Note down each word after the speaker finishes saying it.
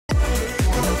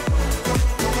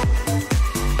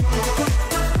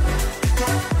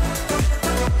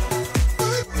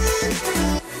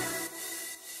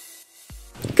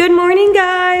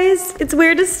guys. It's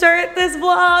weird to start this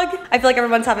vlog. I feel like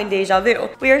everyone's having deja vu.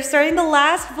 We are starting the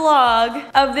last vlog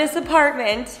of this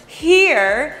apartment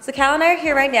here. So Cal and I are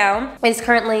here right now. It's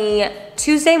currently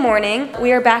Tuesday morning.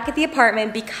 We are back at the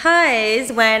apartment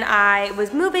because when I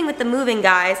was moving with the moving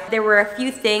guys, there were a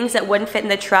few things that wouldn't fit in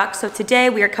the truck. So today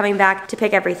we are coming back to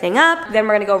pick everything up. Then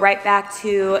we're gonna go right back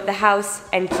to the house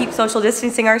and keep social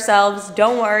distancing ourselves.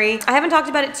 Don't worry. I haven't talked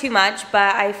about it too much,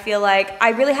 but I feel like I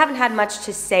really haven't had much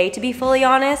to say, to be fully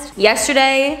honest.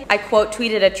 Yesterday, I quote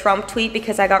tweeted a Trump tweet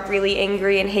because I got really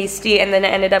angry and hasty, and then it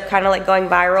ended up kind of like going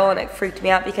viral, and it freaked me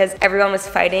out because everyone was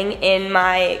fighting in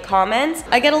my comments.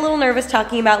 I get a little nervous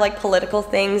talking about like political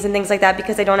things and things like that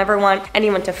because I don't ever want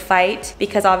anyone to fight,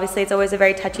 because obviously it's always a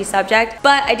very touchy subject.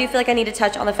 But I do feel like I need to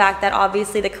touch on the fact that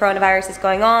obviously the coronavirus is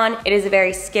going on. It is a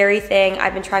very scary thing.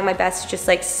 I've been trying my best to just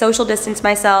like social distance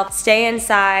myself, stay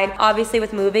inside. Obviously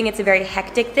with moving, it's a very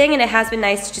hectic thing, and it has been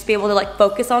nice to just be able to like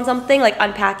focus on something like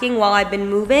unpacking while I've been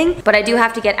moving. But I do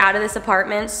have to get out of this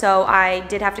apartment, so I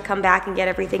did have to come back and get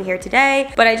everything here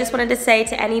today. But I just wanted to say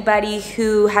to anybody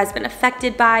who has been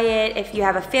affected by it, if you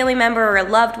have a family member or a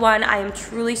loved one, I am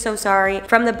truly so sorry.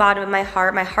 From the bottom of my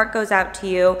heart goes out to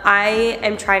you. I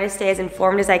am trying to stay as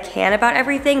informed as I can about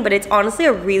everything, but it's honestly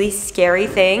a really scary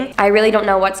thing. I really don't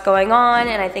know what's going on,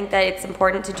 and I think that it's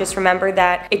important to just remember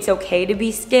that it's okay to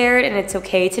be scared and it's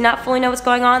okay to not fully know what's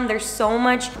going on. There's so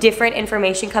much different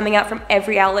information coming out from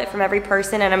every outlet, from every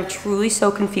person, and I'm truly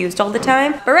so confused all the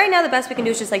time. But right now the best we can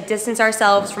do is just like distance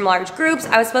ourselves from large groups.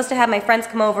 I was supposed to have my friends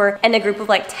come over in a group of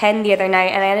like 10 the other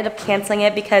night, and I ended up canceling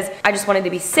it because I just wanted to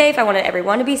be safe. I wanted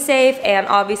everyone to be safe, and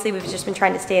obviously we've just been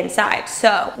trying to stay inside.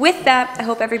 So with that, I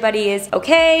hope everybody is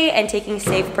okay and taking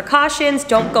safe precautions.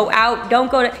 Don't go out,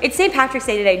 don't go to, it's St. Patrick's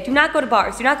Day today. Do not go to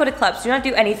bars, do not go to clubs, do not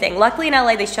do anything. Luckily in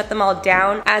LA they shut them all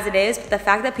down as it is, but the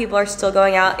fact that people are still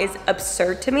going out is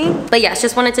absurd to me. But yes,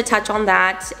 just wanted to touch on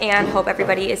that and hope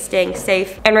everybody is staying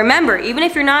safe. And remember, even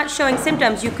if you're not showing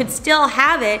symptoms, you could still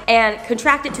have it and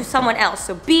contract it to someone else.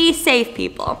 So be safe,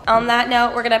 people. On that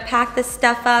note, we're gonna pack this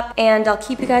stuff up and I'll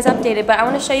keep you guys updated, but I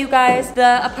wanna show you guys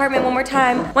the apartment one more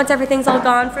time once everything's all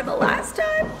gone for the last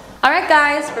time. All right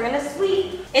guys, we're gonna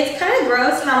sleep. It's kind of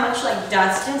gross how much like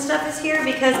dust and stuff is here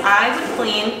because I would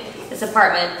clean this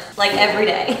apartment like every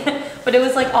day, but it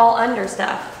was like all under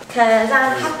stuff. Cause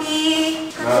I'm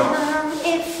happy,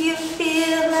 if you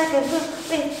feel like a book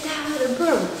without a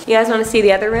broom. You guys wanna see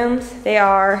the other rooms? They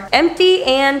are empty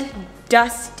and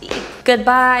dusty.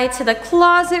 Goodbye to the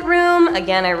closet room.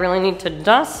 Again, I really need to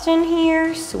dust in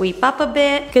here, sweep up a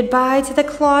bit. Goodbye to the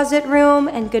closet room,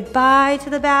 and goodbye to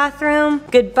the bathroom.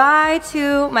 Goodbye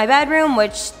to my bedroom,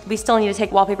 which we still need to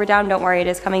take wallpaper down. Don't worry, it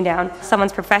is coming down.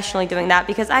 Someone's professionally doing that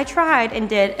because I tried and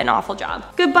did an awful job.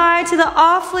 Goodbye to the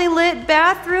awfully lit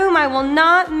bathroom. I will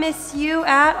not miss you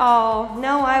at all.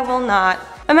 No, I will not.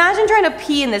 Imagine trying to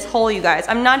pee in this hole, you guys.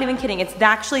 I'm not even kidding. It's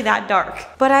actually that dark.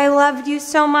 But I loved you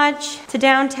so much. To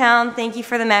downtown, thank you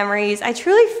for the memories. I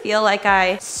truly feel like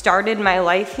I started my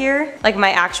life here, like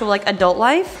my actual like adult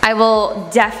life. I will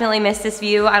definitely miss this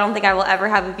view. I don't think I will ever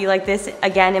have it be like this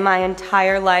again in my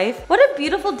entire life. What a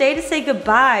beautiful day to say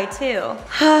goodbye too.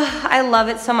 I love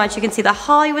it so much. You can see the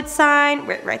Hollywood sign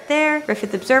right there.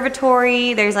 Griffith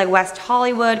Observatory. There's like West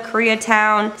Hollywood,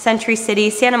 Koreatown, Century City,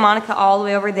 Santa Monica all the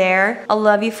way over there. I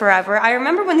love you forever. I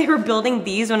remember when they were building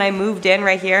these when I moved in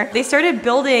right here. They started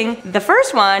building the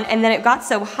first one and then it got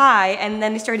so high, and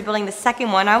then they started building the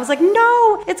second one. I was like,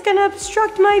 no, it's gonna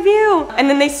obstruct my view. And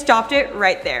then they stopped it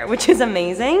right there, which is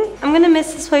amazing. I'm gonna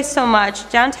miss this place so much.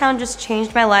 Downtown just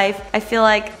changed my life. I feel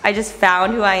like I just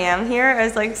found who I am here,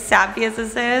 as like sappy as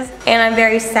this is. And I'm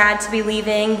very sad to be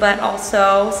leaving, but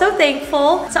also so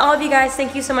thankful. To all of you guys,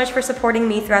 thank you so much for supporting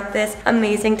me throughout this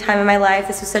amazing time in my life.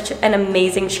 This was such an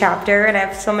amazing chapter, and I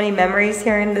have so many memories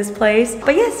here in this place.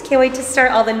 But yes, can't wait to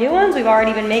start all the new ones. We've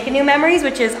already been making new memories,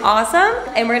 which is awesome.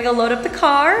 And we're gonna go load up the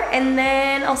car, and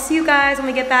then I'll see you guys when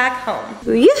we get back home.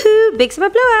 Yoo-hoo, big summer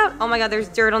blowout. Oh my God, there's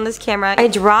dirt on this camera. I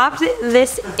dropped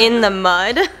this in the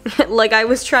mud. Like I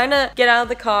was trying to get out of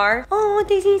the car. Oh,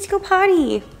 Daisy needs to go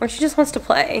potty. Or she just wants to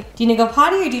play. Do you need to go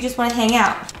potty or do you just want to hang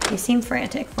out? You seem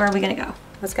frantic. Where are we gonna go?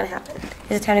 What's gonna happen?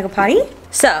 Is it time to go potty?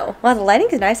 So, well, the lighting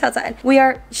is nice outside.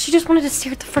 She just wanted to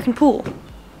stare at the freaking pool.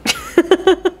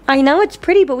 I know it's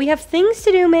pretty, but we have things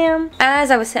to do, ma'am. As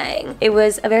I was saying, it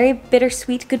was a very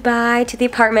bittersweet goodbye to the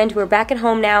apartment. We're back at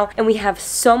home now, and we have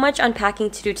so much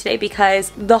unpacking to do today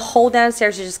because the whole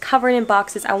downstairs is just covered in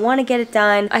boxes. I want to get it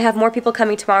done. I have more people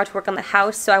coming tomorrow to work on the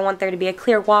house, so I want there to be a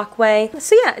clear walkway.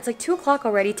 So yeah, it's like 2 o'clock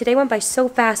already. Today went by so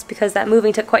fast because that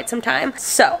moving took quite some time.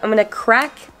 So I'm gonna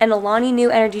crack an Alani Nu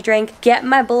energy drink, get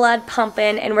my blood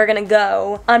pumping, and we're gonna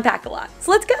go unpack a lot.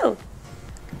 So let's go.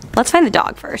 Let's find the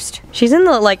dog first. She's in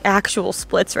the like actual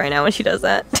splits right now when she does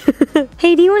that.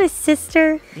 Hey, do you want a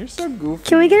sister? You're so goofy.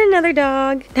 Can we get another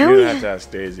dog? You're gonna have to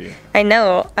ask Daisy. I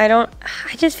know. I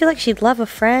just feel like she'd love a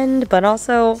friend, but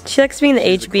also she likes being the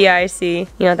HBIC. You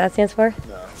know what that stands for?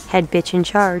 No. Head bitch in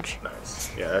charge.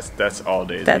 Nice. Yeah, that's all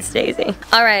Daisy. That's Daisy.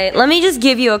 All right, let me just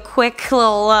give you a quick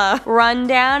little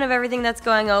rundown of everything that's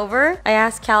going over. I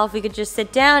asked Cal if we could just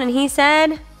sit down, and he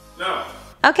said, no.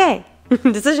 okay.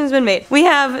 Decision's been made. We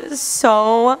have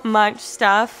so much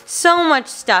stuff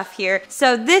here.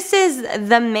 So this is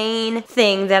the main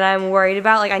thing that I'm worried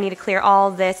about. Like, I need to clear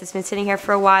all this. It's been sitting here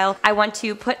for a while. I want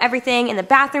to put everything in the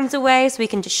bathrooms away so we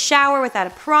can just shower without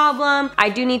a problem. I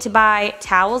do need to buy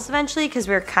towels eventually because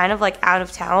we're kind of like out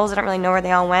of towels. I don't really know where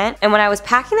they all went. And when I was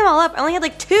packing them all up, I only had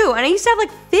like 2 and I used to have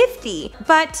like 50.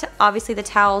 But obviously the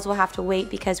towels will have to wait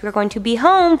because we're going to be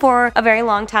home for a very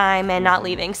long time and not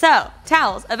leaving. So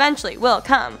towels eventually will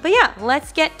come. But yeah,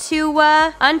 let's get to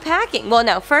unpacking. Well,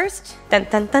 no, first, dun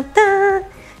dun dun dun.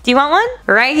 Do you want one?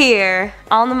 Right here,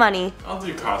 all the money. I'll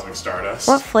do Cosmic Stardust.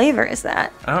 What flavor is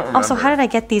that? I don't remember. Also, how did I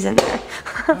get these in there?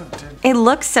 It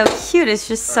looks so cute. It's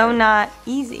just so not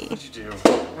easy. What'd you do?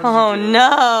 Oh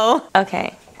no.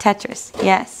 Okay, Tetris.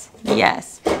 Yes,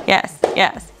 yes, yes,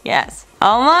 yes, yes.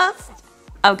 Almost.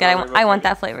 Oh good, I want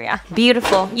that flavor, yeah.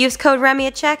 Beautiful. Use code Remy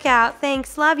at checkout.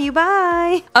 Thanks, love you,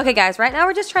 bye. Okay guys, right now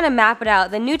we're just trying to map it out.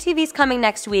 The new TV's coming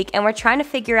next week and we're trying to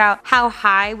figure out how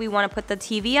high we want to put the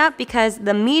TV up because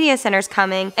the media center's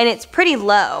coming and it's pretty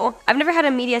low. I've never had a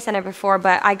media center before,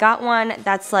 but I got one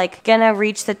that's like gonna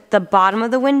reach the bottom of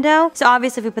the window. So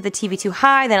obviously if we put the TV too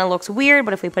high, then it looks weird,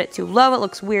 but if we put it too low, it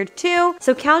looks weird too.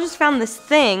 So Cal just found this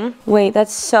thing. Wait,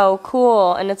 that's so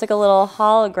cool. And it's like a little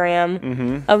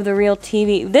hologram of the real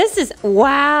TV. This is,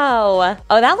 wow.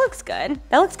 Oh, that looks good.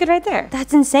 That looks good right there.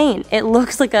 That's insane. It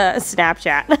looks like a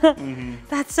Snapchat.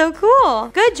 That's so cool.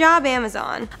 Good job,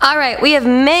 Amazon. All right, we have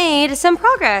made some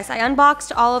progress. I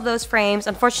unboxed all of those frames.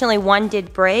 Unfortunately, one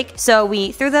did break, so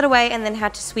we threw that away and then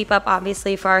had to sweep up,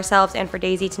 obviously, for ourselves and for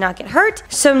Daisy to not get hurt.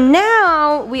 So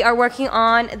now we are working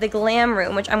on the glam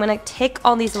room, which I'm gonna take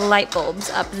all these light bulbs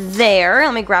up there.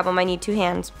 Let me grab them, I need 2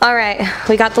 hands. All right,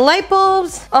 we got the light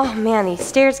bulbs. Oh man, these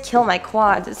stairs kill my quads.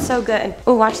 It's so good.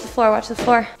 Oh, watch the floor, watch the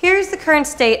floor. Here's the current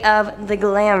state of the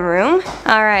glam room.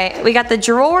 All right, we got the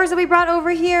drawers that we brought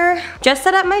over here. Just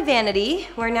set up my vanity.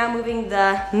 We're now moving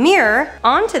the mirror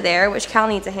onto there, which Cal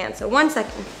needs a hand, so 1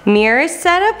 second. Mirror is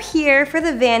set up here for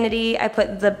the vanity. I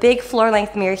put the big floor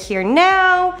length mirror here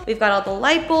now. We've got all the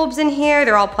light bulbs in here.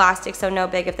 They're all plastic, so no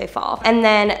big if they fall. And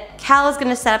then Cal is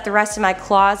gonna set up the rest of my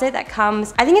closet that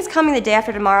comes, I think it's coming the day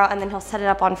after tomorrow, and then he'll set it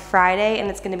up on Friday, and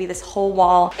it's gonna be this whole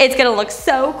wall. It's gonna look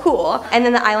so cool. And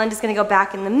then the island is gonna go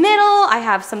back in the middle. I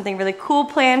have something really cool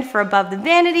planned for above the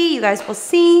vanity. You guys will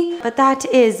see. But that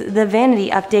is the vanity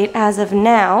update as of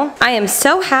now. I am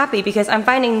so happy because I'm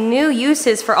finding new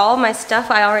uses for all of my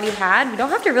stuff I already had. We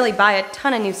don't have to really buy a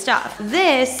ton of new stuff.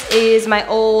 This is my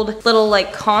old little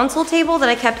like console table that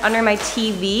I kept under my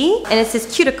TV. And it's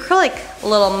this cute acrylic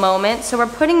little moment. So we're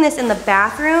putting this in the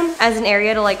bathroom as an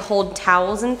area to like hold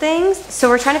towels and things. So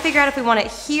we're trying to figure out if we want it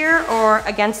here or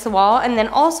against the wall. And then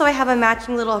also I have a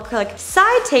matching little acrylic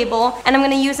side table and I'm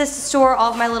gonna use this to store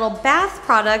all of my little bath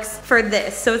products for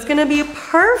this. So it's gonna be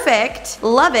perfect.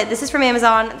 Love it. This is from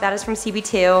Amazon. That is from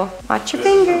CB2. Watch your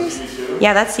fingers.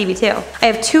 Yeah, that's CB2. I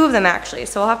have 2 of them actually,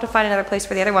 so we'll have to find another place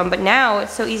for the other one. But now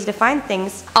it's so easy to find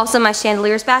things. Also my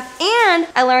chandelier's back and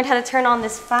I learned how to turn on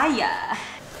this fire.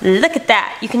 Look at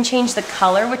that. You can change the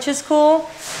color, which is cool.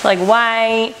 Like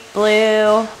white,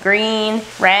 blue, green,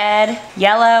 red,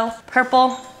 yellow,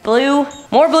 purple, blue,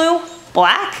 more blue,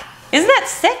 black. Isn't that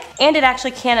sick? And it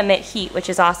actually can emit heat, which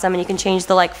is awesome, and you can change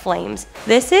the like flames.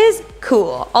 This is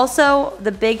cool. Also,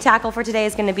 the big tackle for today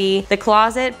is gonna be the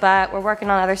closet, but we're working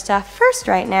on other stuff first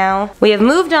right now. We have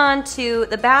moved on to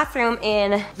the bathroom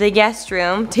in the guest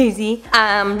room. Daisy,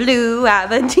 I'm blue,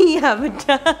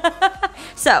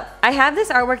 So, I have this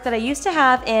artwork that I used to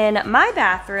have in my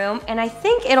bathroom, and I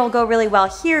think it'll go really well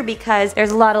here because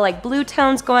there's a lot of like blue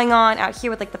tones going on out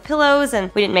here with like the pillows, and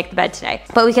we didn't make the bed today.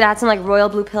 But we could add some like royal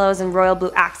blue pillows and royal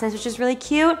blue accents, which is really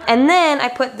cute. And then I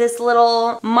put this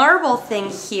little marble thing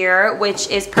here, which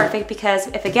is perfect because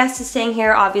if a guest is staying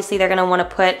here, obviously they're gonna wanna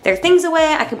put their things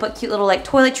away. I can put cute little like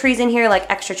toiletries in here, like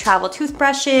extra travel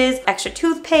toothbrushes, extra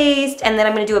toothpaste, and then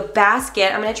I'm gonna do a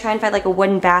basket. I'm gonna try and find like a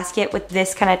wooden basket with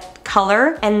this kind of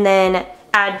color, and then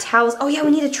add towels. Oh yeah,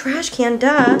 we need a trash can,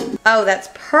 duh. Oh, that's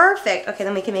perfect. Okay,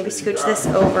 then we can maybe scooch this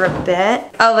over a bit.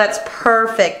 Oh, that's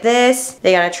perfect. They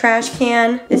got a trash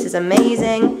can. This is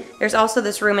amazing. There's also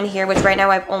this room in here, which right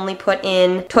now I've only put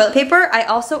in toilet paper. I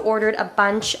also ordered a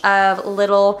bunch of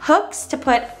little hooks to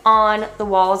put on the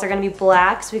walls. They're gonna be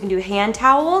black, so we can do hand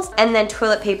towels, and then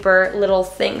toilet paper little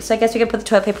things. So I guess we could put the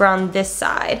toilet paper on this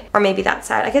side, or maybe that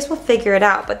side. I guess we'll figure it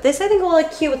out. But this I think will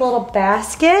look cute with a little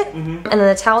basket, and then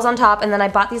the towels on top, and then I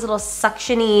bought these little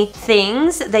suction-y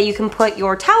things that you can put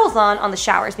your towels on the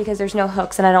showers because there's no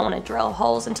hooks, and I don't wanna drill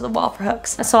holes into the wall for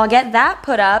hooks. So I'll get that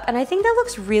put up, and I think that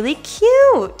looks really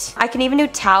cute. I can even do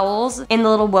towels in the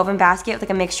little woven basket with like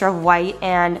a mixture of white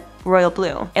and royal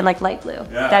blue and like light blue.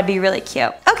 Yeah. That'd be really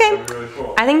cute. Okay, really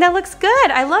cool. I think that looks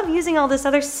good. I love using all this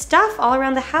other stuff all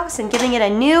around the house and giving it a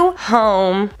new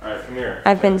home. All right, come here.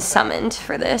 I've been summoned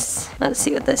for this. Let's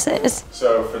see what this is.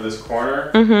 So for this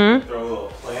corner, throw a little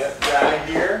plant guy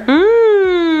here.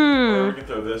 Or we can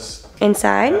throw this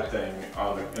inside. That thing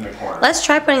in the corner. Let's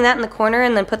try putting that in the corner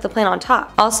and then put the plant on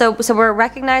top. Also, so we're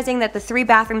recognizing that the 3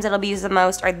 bathrooms that'll be used the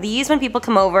most are these when people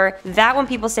come over, that when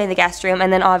people stay in the guest room,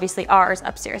 and then obviously ours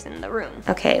upstairs in the room.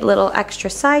 Okay, little extra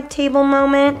side table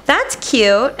moment. That's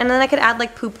cute. And then I could add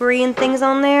like poopery and things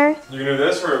on there. You can do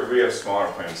this, or we have smaller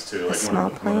plants too. Like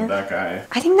small plant. That guy.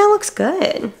 I think that looks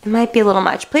good. It might be a little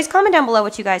much. Please comment down below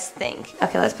what you guys think.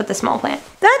 Okay, let's put the small plant.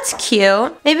 That's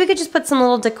cute. Maybe we could just put some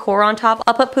little decor on top.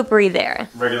 I'll put poopery there.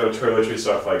 Regular toiletry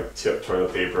stuff like tip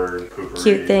toilet paper, poopery.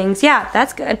 Cute things. Yeah,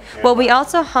 that's good. Yeah. Well, we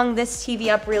also hung this TV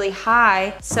up really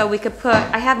high, so we could put,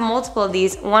 I have multiple of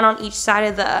these, one on each side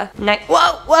of the night.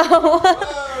 Whoa.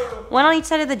 One on each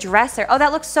side of the dresser. Oh,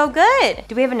 that looks so good.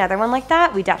 Do we have another one like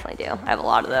that? We definitely do. I have a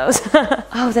lot of those.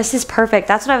 Oh, this is perfect.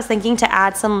 That's what I was thinking, to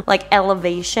add some like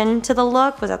elevation to the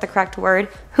look. Was that the correct word?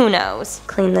 Who knows?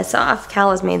 Clean this off.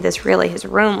 Cal has made this really his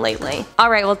room lately. All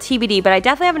right, well, TBD, but I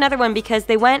definitely have another one because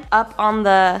they went up on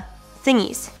the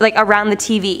thingies, like around the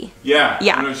TV. Yeah.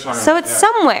 So it's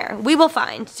somewhere. We will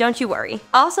find, don't you worry.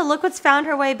 Also, look what's found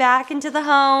her way back into the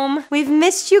home. We've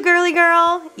missed you, girly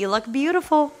girl. You look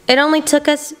beautiful. It only took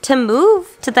us to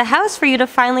move to the house for you to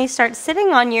finally start sitting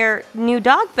on your new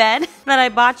dog bed that I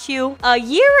bought you a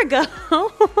year ago.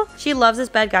 She loves this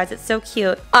bed, guys. It's so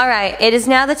cute. All right, it is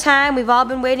now the time we've all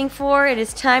been waiting for. It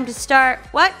is time to start,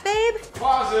 what, babe?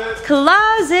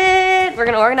 Closet. We're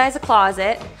gonna organize a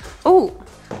closet. Ooh.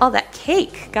 All that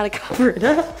cake, gotta cover it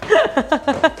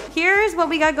up. Here's what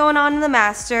we got going on in the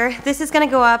master. This is gonna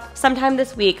go up sometime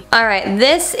this week. All right,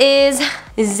 this is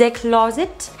the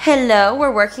closet. Hello,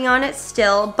 we're working on it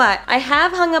still, but I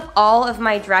have hung up all of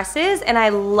my dresses and I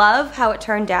love how it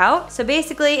turned out. So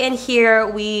basically in here,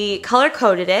 we color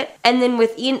coded it, and then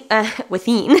within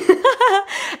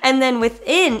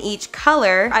each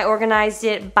color, I organized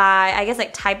it by, I guess,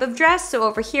 like type of dress. So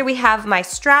over here we have my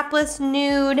strapless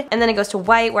nude, and then it goes to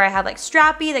white where I have like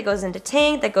strappy, that goes into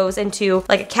tank, that goes into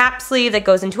like a cap sleeve, that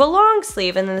goes into a long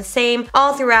sleeve, and then the same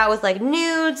all throughout with like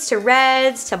nudes to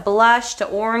reds to blush to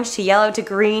orange to yellow to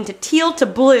green to teal to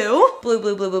blue,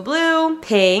 blue,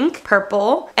 pink,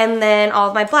 purple, and then all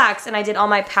of my blacks. And I did all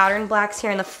my pattern blacks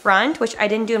here in the front, which I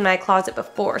didn't do in my closet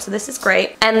before, so this is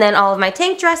great. And then all of my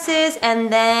tank dresses,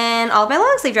 and then all of my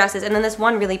long sleeve dresses, and then this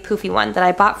one really poofy one that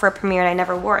I bought for a premiere and I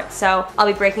never wore it, so I'll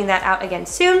be breaking that out again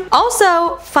soon.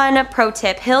 Also, fun pro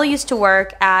tip, Hill used to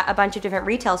work at a bunch of different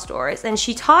retail stores, and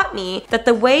she taught me that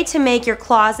the way to make your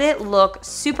closet look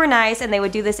super nice, and they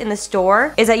would do this in the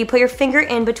store, is that you put your finger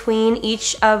in between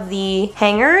each of the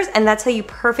hangers, and that's how you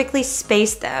perfectly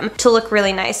space them to look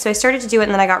really nice. So I started to do it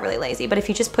and then I got really lazy, but if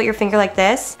you just put your finger like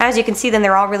this, as you can see, then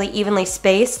they're all really evenly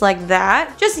spaced like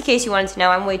that. Just in case you wanted to know,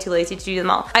 I'm way too lazy to do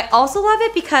them all. I also love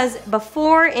it because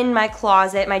before in my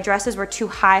closet, my dresses were too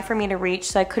high for me to reach,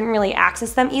 so I couldn't really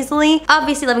access them easily.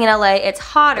 Obviously living in LA, it's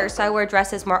hotter, so I wear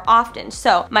dresses more often.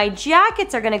 So my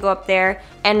jackets are gonna go up there,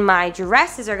 and my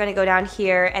dresses are gonna go down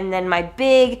here, and then my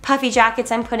big puffy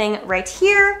jackets I'm putting right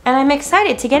here, and I'm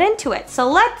excited to get into it. So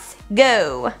let's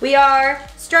go. We are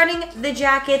starting the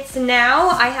jackets now.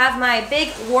 I have my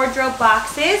big wardrobe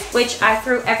boxes, which I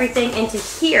threw everything into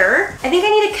here. I think I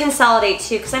need to consolidate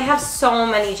too, because I have so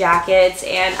many jackets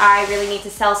and I really need to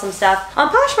sell some stuff on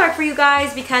Poshmark for you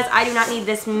guys because I do not need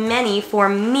this many for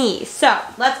me. So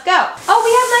let's go. Oh,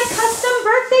 we have my custom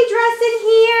birthday dress in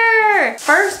here.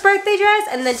 First birthday dress,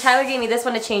 and then Tyler gave me this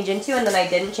one to change into, and then I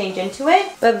didn't change into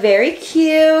it, but very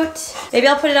cute. Maybe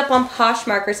I'll put it up on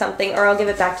Poshmark or something, or I'll give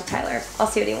it back to Tyler. I'll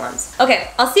see what he wants. Okay.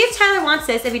 I'll see if Tyler wants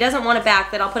this. If he doesn't want it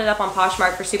back, then I'll put it up on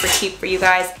Poshmark for super cheap for you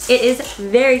guys. It is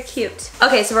very cute.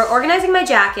 Okay, so we're organizing my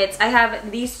jackets. I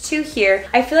have these two here.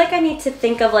 I feel like I need to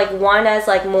think of like one as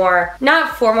like more,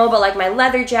 not formal, but like my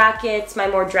leather jackets, my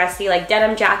more dressy like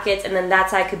denim jackets, and then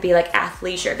that side could be like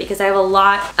athleisure, because I have a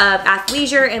lot of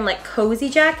athleisure and like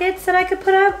cozy jackets that I could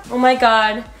put up. Oh my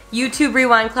God. YouTube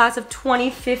Rewind class of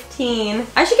 2015.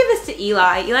 I should give this to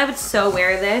Eli. Eli would so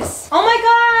wear this. Oh my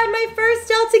God, my first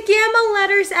Delta Gamma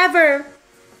letters ever.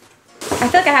 I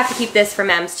feel like I have to keep this for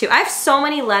memes too. I have so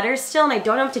many letters still and I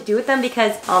don't know what to do with them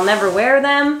because I'll never wear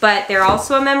them, but they're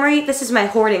also a memory. This is my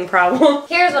hoarding problem.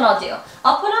 Here's what I'll do.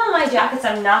 I'll put on my jackets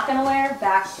I'm not gonna wear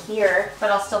back here,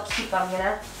 but I'll still keep them, you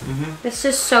know? This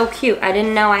is so cute. I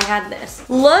didn't know I had this.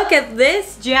 Look at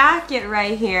this jacket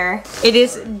right here. It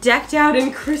is decked out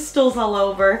in crystals all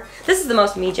over. This is the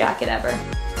most me jacket ever.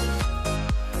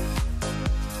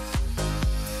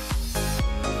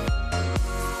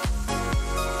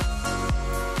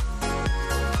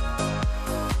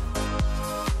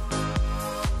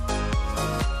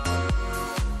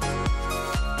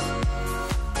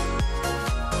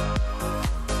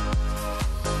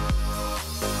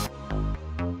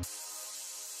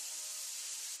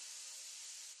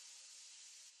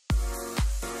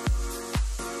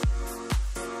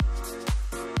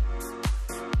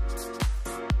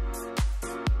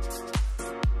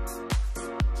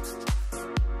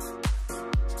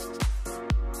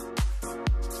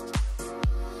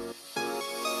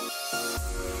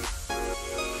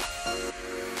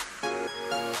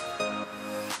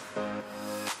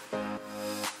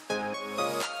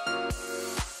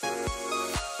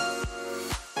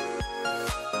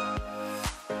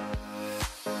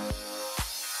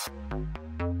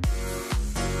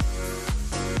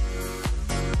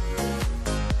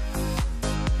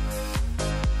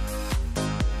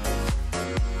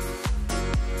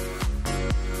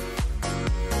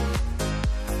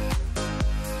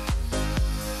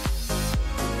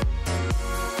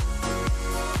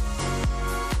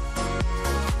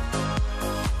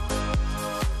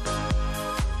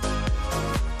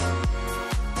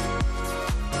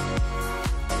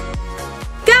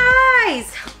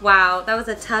 Wow, that was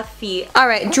a tough feat. All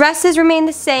right, dresses remain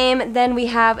the same. Then we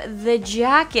have the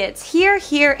jackets here,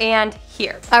 here, and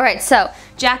here. All right, so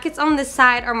jackets on this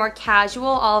side are more casual.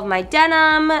 All of my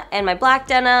denim and my black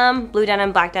denim, blue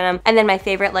denim, black denim, and then my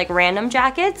favorite like random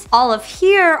jackets. All of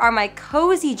here are my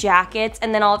cozy jackets,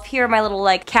 and then all of here are my little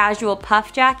like casual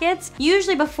puff jackets.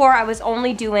 Usually before I was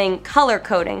only doing color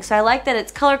coding, so I like that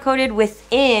it's color coded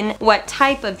within what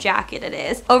type of jacket it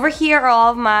is. Over here are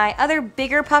all of my other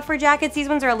bigger puffer jackets. These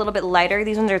ones are a little bit lighter.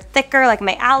 These ones are thicker, like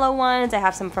my Aloe ones. I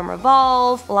have some from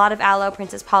Revolve. A lot of Aloe,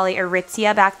 Princess Polly,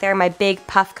 Aritzia back there, my big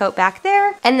puff coat back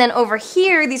there. And then over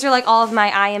here, these are like all of my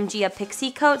IMGA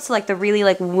Pixie coats, so like the really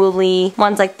like woolly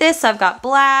ones like this. So I've got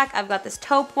black, I've got this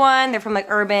taupe one. They're from like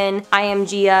Urban,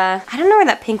 IMGA. I don't know where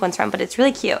that pink one's from, but it's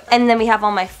really cute. And then we have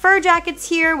all my fur jackets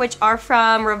here, which are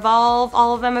from Revolve,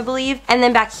 all of them I believe. And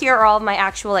then back here are all of my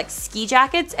actual like ski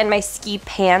jackets and my ski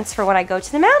pants for when I go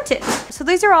to the mountains. So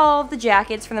these are all of the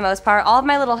jackets for the most part. All of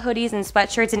my little hoodies and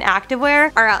sweatshirts and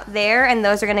activewear are out there, and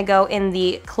those are gonna go in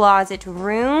the closet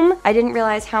room. I didn't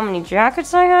realize how many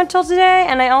jackets I had till today,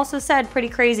 and I also said pretty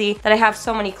crazy that I have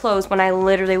so many clothes when I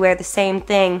literally wear the same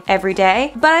thing every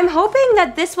day. But I'm hoping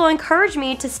that this will encourage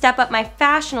me to step up my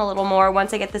fashion a little more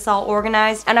once I get this all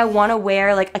organized, and I wanna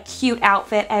wear like a cute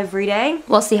outfit every day.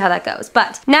 We'll see how that goes.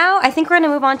 But now I think we're gonna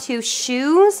move on to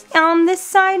shoes on this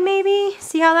side maybe.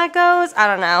 See how that goes? I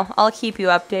don't know. I'll keep you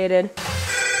updated.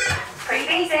 Pretty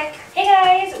Basic. Hey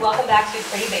guys, welcome back to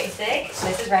Pretty Basic.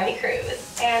 This is Remy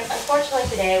Cruz. And unfortunately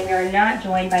today we are not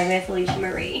joined by Miss Alicia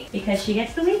Marie because she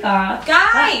gets the week off.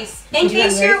 Guys, in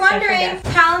case you're wondering,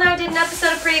 Cal and I did an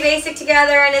episode of Pretty Basic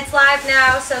together and it's live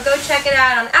now, so go check it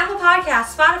out on Apple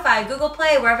Podcasts, Spotify, Google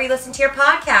Play, wherever you listen to your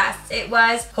podcasts. It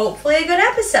was hopefully a good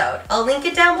episode. I'll link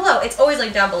it down below. It's always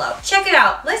linked down below. Check it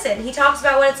out. Listen, he talks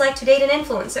about what it's like to date an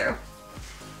influencer.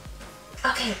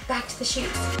 Okay, back to the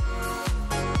shoes.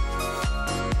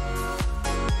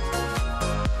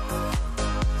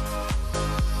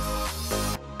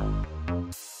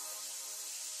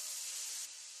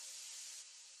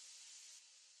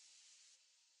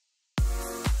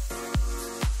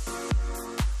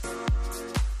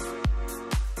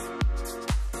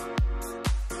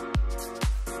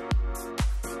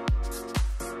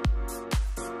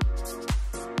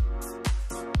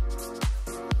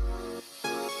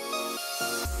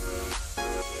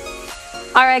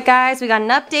 Alright guys, we got an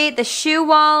update. The shoe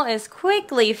wall is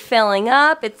quickly filling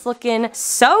up. It's looking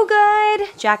so good.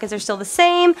 Jackets are still the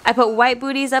same. I put white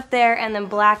booties up there and then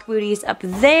black booties up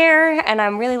there, and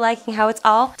I'm really liking how it's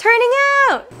all turning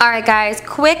out. Alright guys,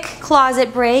 quick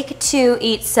closet break to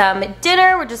eat some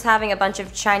dinner. We're just having a bunch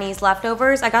of Chinese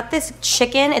leftovers. I got this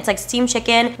chicken. It's like steamed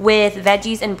chicken with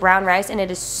veggies and brown rice, and it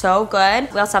is so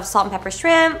good. We also have salt and pepper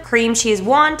shrimp, cream cheese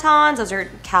wontons. Those are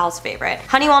Cal's favorite.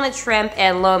 Honey walnut shrimp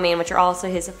and lo mein, which are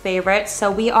also his favorite. So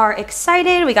we are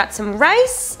excited. We got some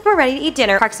rice. We're ready to eat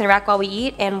dinner. Parks in a rack while we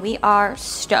eat, and we are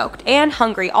stoked and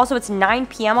hungry. Also, it's 9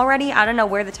 p.m. already. I don't know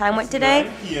where the time went today.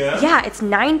 9 p.m. Yeah, it's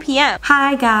 9 p.m.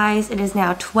 Hi guys, it is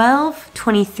now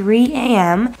 12:23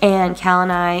 a.m. and Cal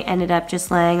and I ended up just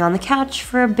laying on the couch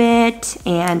for a bit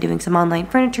and doing some online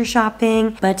furniture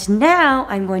shopping. But now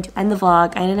I'm going to end the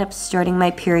vlog. I ended up starting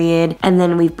my period, and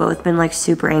then we've both been like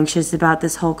super anxious about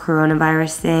this whole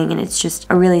coronavirus thing, and it's just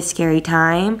a really scary time.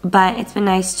 But it's been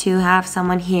nice to have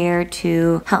someone here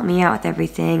to help me out with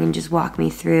everything and just walk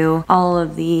me through all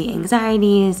of the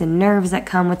anxieties and nerves that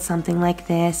come with something like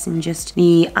this and just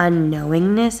the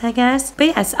unknowingness, I guess. But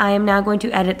yes, I am now going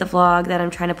to edit the vlog that I'm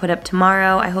trying to put up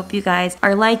tomorrow. I hope you guys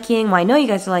are liking, well, I know you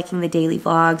guys are liking the daily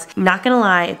vlogs. I'm not gonna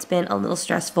lie, it's been a little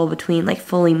stressful between like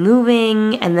fully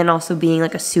moving and then also being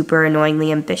like a super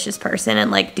annoyingly ambitious person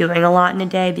and like doing a lot in a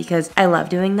day, because I love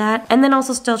doing that. And then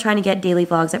also still trying to get daily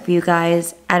vlogs up for you guys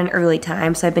at an early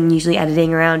time. So I've been usually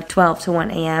editing around 12 to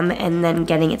 1 a.m. and then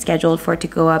getting it scheduled for it to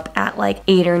go up at like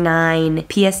 8 or 9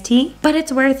 PST. But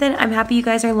it's worth it. I'm happy you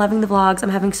guys are loving the vlogs. I'm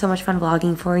having so much fun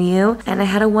vlogging for you, and I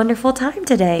had a wonderful time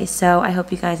today. So I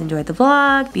hope you guys enjoyed the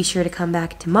vlog. Be sure to come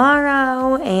back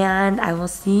tomorrow, and I will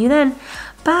see you then.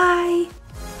 Bye!